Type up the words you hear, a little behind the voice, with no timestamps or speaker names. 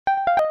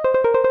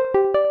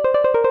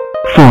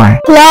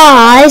24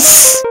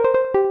 plus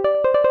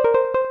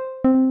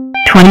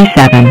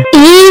 27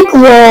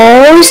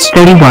 equals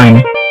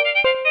 31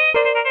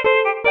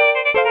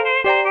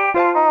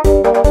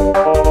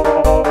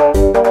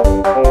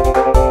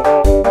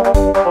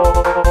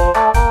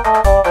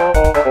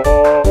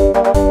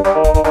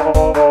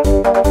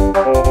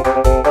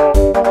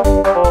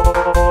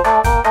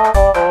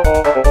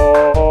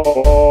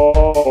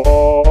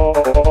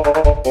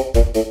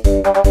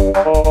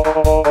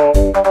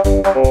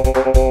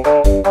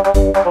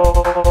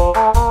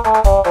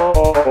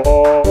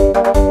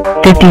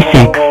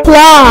 56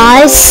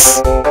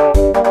 plus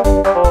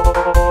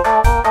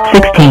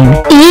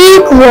 16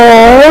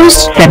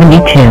 equals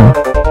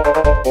 72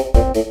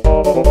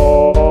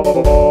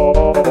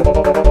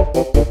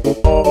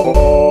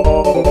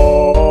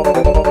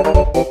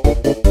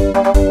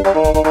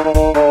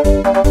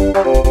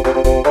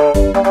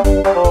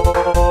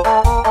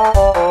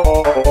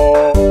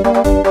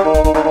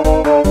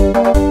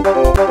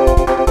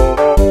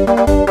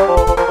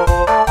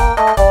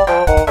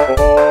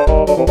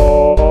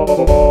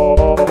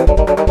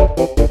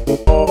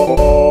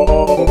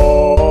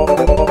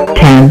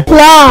 10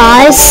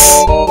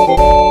 plus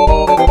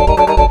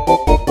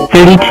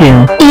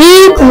 32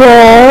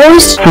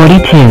 equals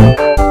 42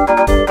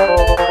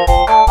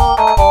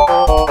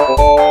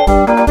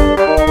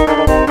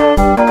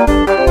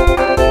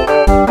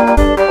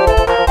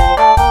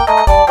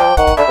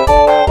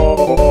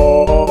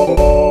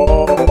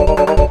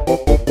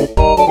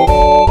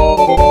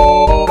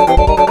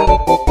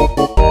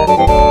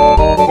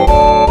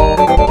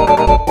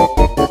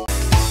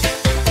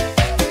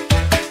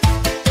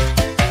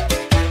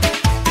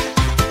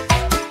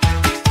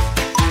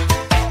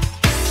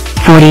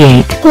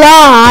 48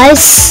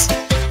 plus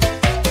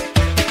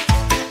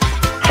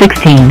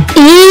 16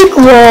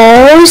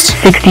 equals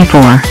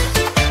 64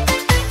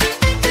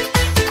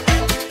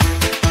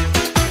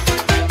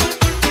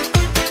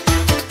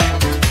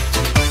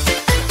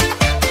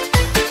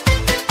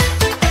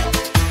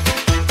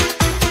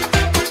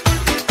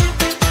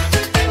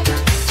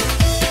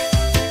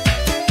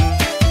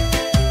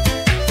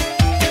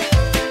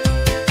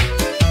 2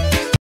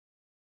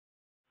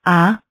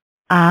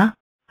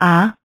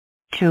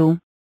 2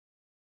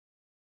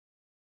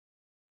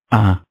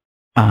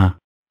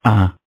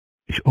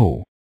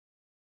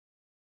 2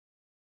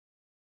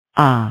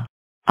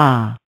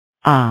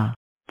 L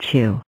 2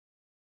 chew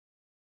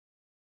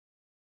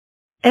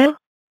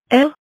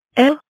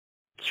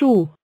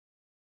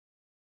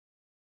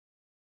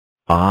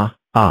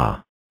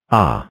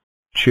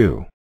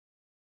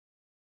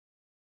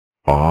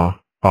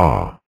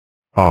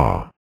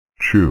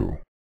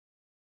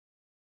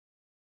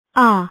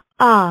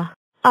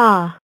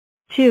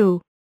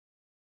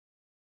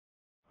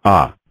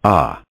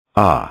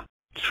 2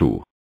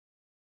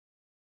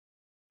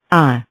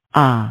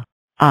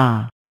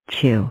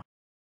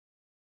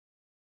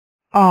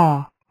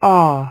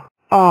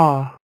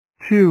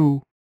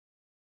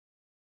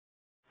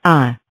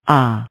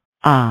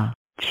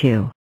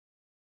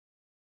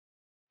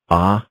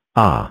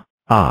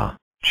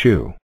 2 chew 2 2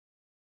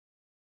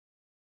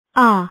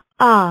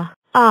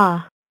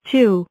 2 chew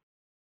 2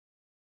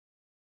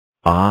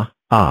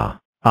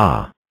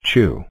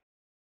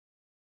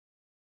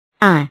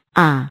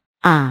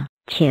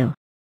 chew 2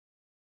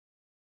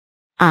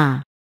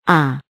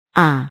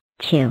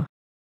 2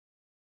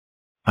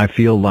 I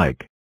feel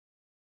like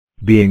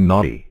being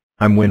naughty.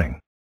 I'm winning.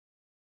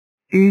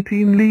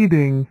 18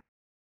 leading.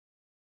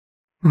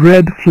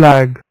 Red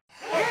flag.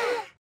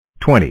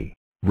 20.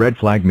 Red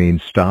flag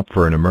means stop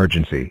for an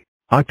emergency.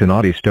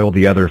 Octonaughty stole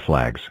the other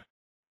flags.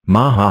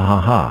 Ma ha ha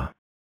ha.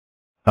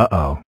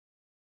 Uh-oh.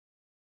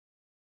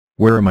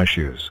 Where are my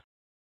shoes?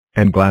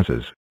 And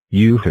glasses?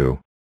 Yoo-hoo.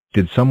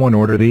 Did someone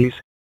order these?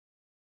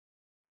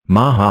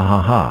 Ma ha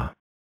ha ha.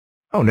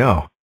 Oh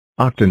no.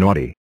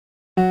 Octonaughty.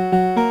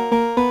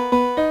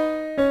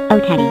 Oh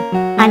Teddy,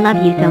 I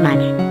love you so much,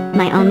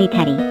 my only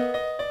Teddy.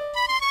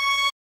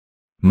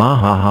 Ma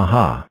ha ha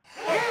ha.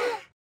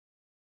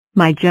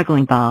 My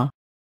juggling ball.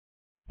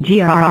 Ma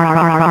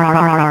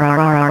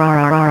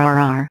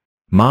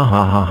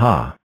ha ha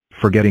ha.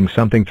 Forgetting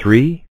something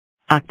 3?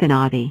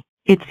 Octonaughty,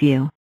 it's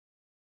you.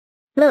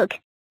 Look,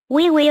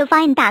 we will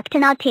find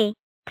Octonaughty.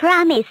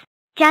 Promise,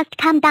 just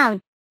calm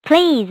down,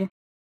 please.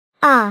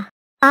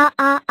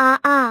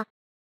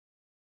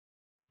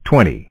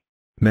 20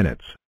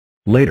 minutes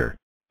later.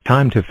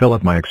 Time to fill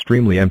up my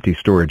extremely empty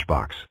storage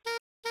box.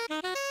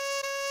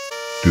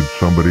 Did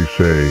somebody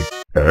say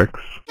X?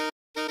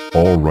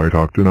 Alright,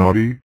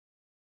 Octonaughty.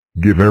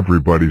 Give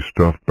everybody's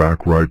stuff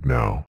back right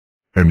now,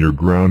 and you're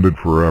grounded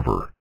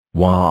forever.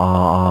 Welcome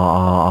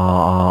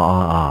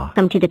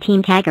to the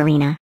Team Tag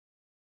Arena.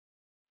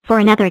 For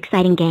another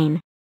exciting game.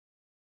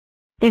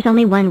 There's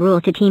only one rule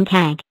to Team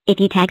Tag: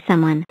 if you tag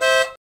someone.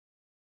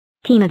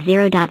 Team of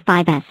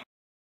 0.5s.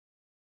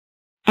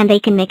 And they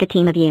can make a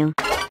team of you.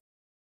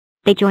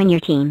 They join your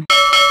team.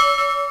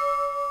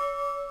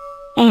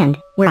 And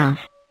we're off.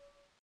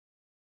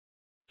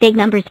 Big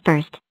numbers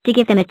first, to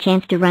give them a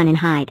chance to run and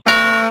hide.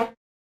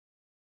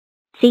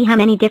 See how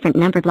many different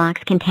number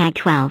blocks can tag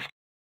 12.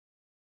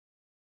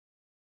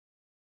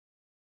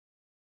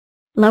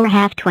 Lower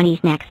half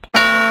 20s next.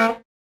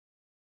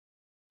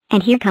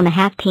 And here come the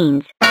half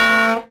teens.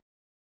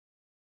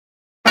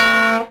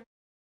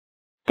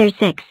 There's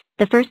 6,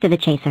 the first of the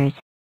chasers.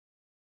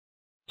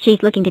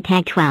 She's looking to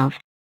tag 12.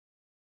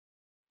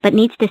 But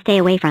needs to stay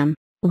away from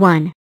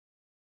 1,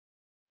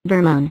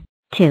 Vermon,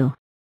 2,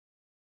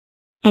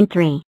 and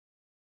 3.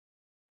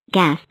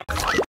 Gasp.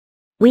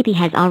 Weepy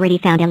has already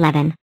found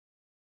 11.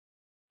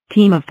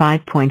 Team of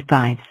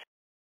 5.5s.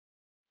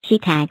 She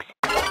tags.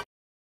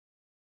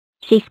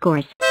 She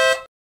scores.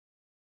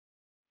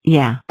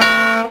 Yeah.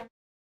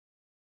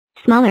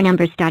 Smaller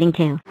numbers starting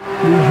too.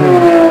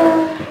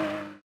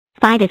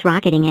 5 is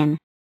rocketing in.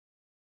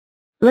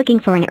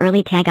 Looking for an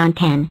early tag on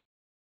 10.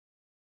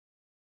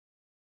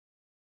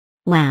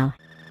 Wow.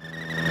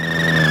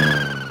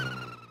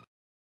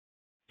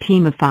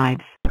 Team of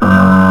 5s.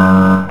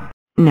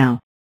 No.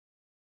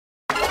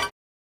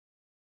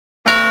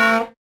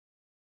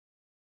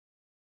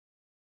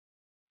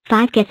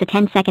 Five gets a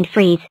 10-second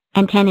freeze,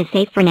 and 10 is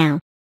safe for now.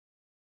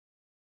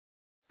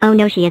 Oh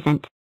no, she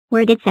isn't.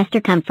 Where did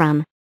Sester come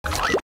from?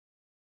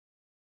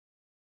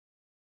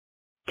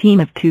 Team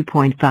of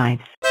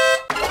 2.5s.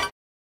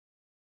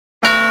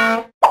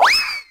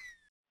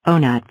 Oh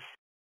nuts.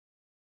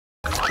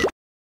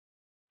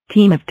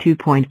 Team of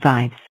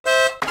 2.5s.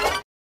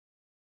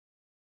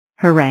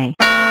 Hooray.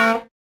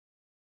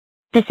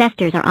 The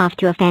Sesters are off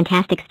to a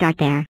fantastic start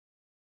there.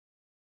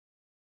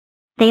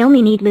 They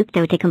only need Luke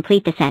though to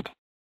complete the set.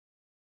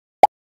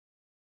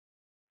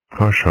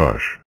 Hush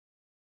hush.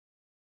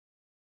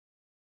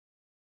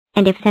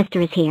 And if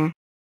Sester is here,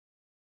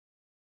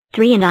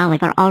 3 and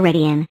Olive are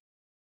already in.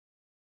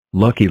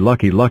 Lucky,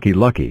 lucky, lucky,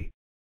 lucky.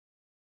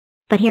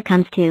 But here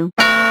comes 2.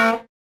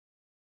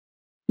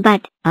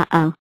 But,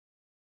 uh-oh.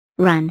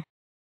 Run.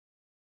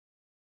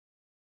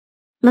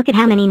 Look at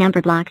how many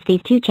number blocks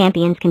these 2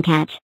 champions can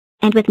catch.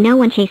 And with no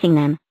one chasing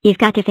them, you've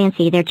got to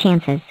fancy their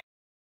chances.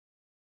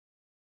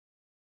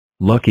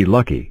 Lucky,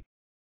 lucky.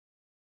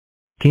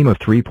 Team of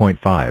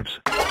 3.5s.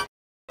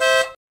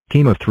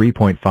 Team of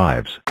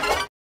 3.5s.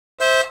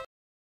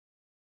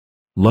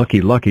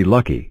 Lucky, lucky,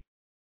 lucky.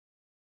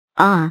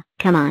 Ah,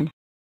 come on.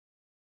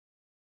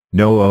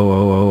 No, oh, oh,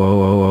 oh, oh, oh,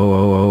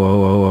 oh, oh, oh,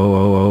 oh, oh,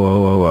 oh, oh,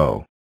 oh, oh,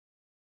 oh.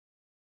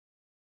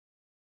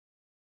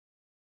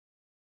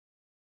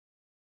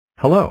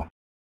 Hello.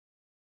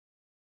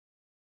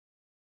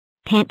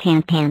 Pant,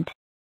 pant, pant.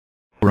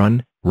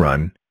 Run,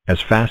 run,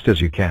 as fast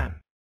as you can.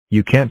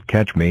 You can't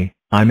catch me,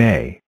 I'm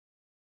a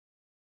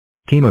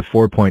team of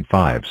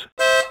 4.5s.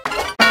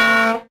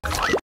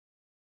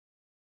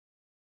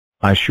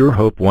 I sure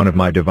hope one of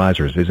my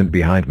devisers isn't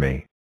behind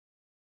me.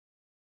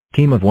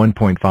 Team of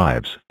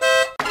 1.5s.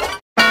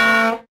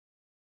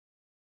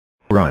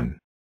 Run.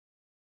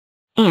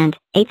 And,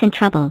 8's in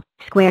trouble,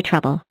 square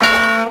trouble.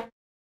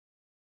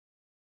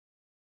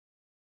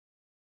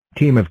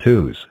 Team of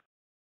 2s.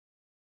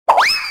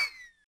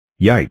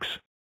 Yikes.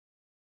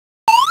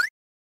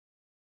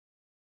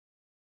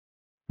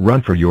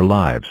 Run for your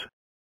lives.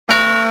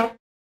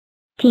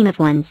 Team of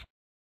 1s.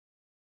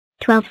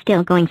 12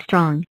 still going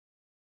strong.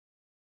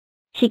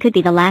 She could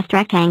be the last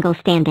rectangle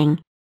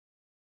standing.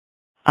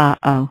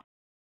 Uh-oh.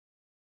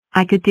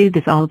 I could do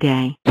this all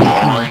day.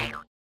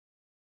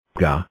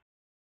 Gah.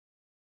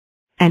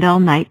 And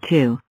all night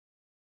too.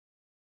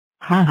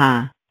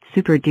 Haha,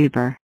 super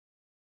duper.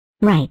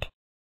 Right.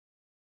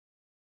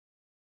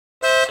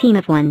 Team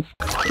of 1s.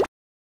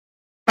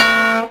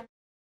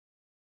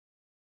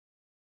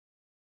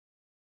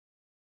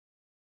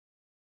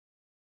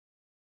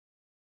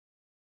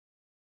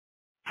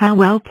 How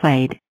well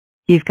played.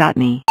 You've got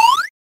me.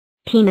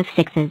 Team of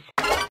 6s.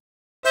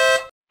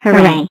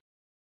 Hooray.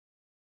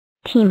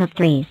 Team of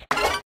 3s.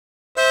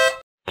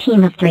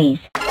 Team of 3s.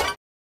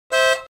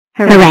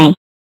 Hooray.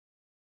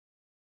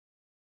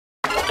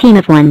 Team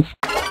of 1s.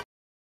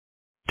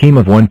 Team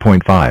of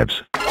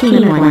 1.5s. Team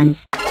of 1s.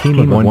 Team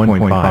of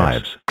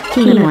 1.5s.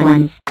 Team of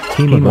 1s.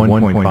 Team of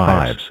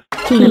 1.5s.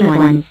 Team of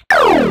 1s.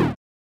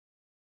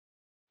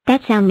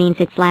 That sound means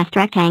it's last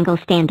rectangle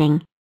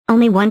standing.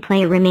 Only one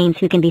player remains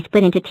who can be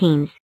split into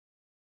teams.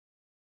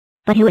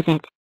 But who is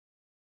it?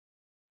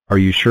 Are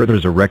you sure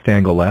there's a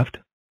rectangle left?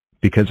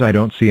 Because I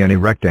don't see any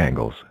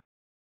rectangles.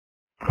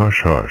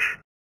 Hush hush.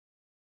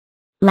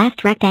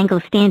 Last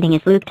rectangle standing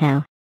is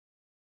Lucto.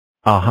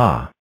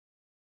 Aha.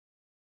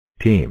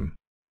 Team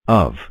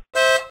of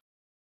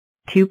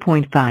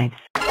 2.5s.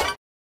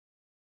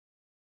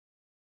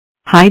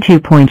 Hi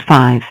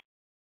 2.5.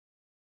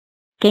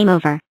 Game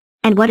over.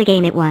 And what a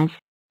game it was.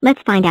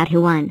 Let's find out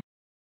who won.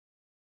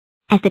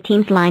 As the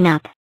teams line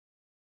up.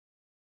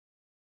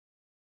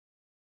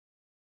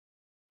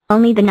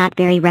 Only the not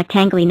very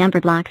rectangular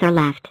number blocks are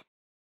left.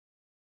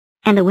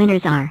 And the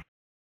winners are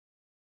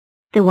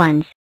the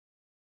 1s.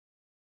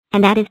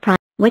 And that is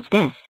what's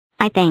this?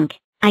 I think.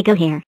 I go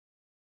here.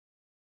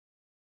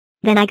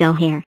 Then I go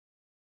here.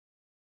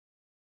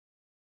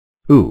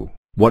 Ooh,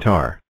 what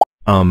are?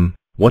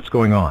 What's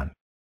going on?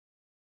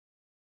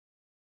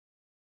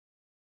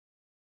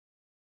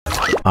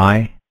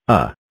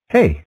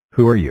 Hey,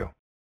 who are you?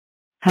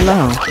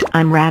 Hello,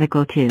 I'm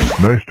Radical 2.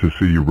 Nice to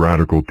see you,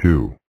 Radical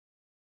 2.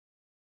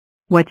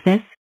 What's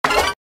this?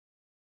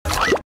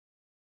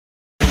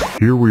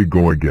 Here we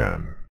go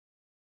again.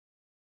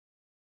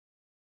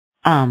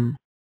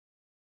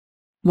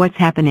 What's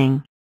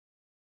happening?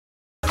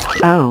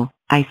 Oh,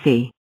 I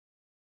see.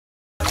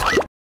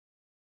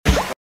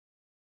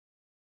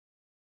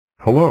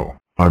 Hello,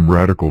 I'm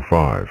Radical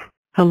 5.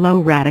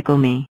 Hello Radical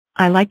Me.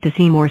 I like to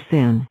see more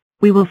soon.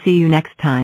 We will see you next time.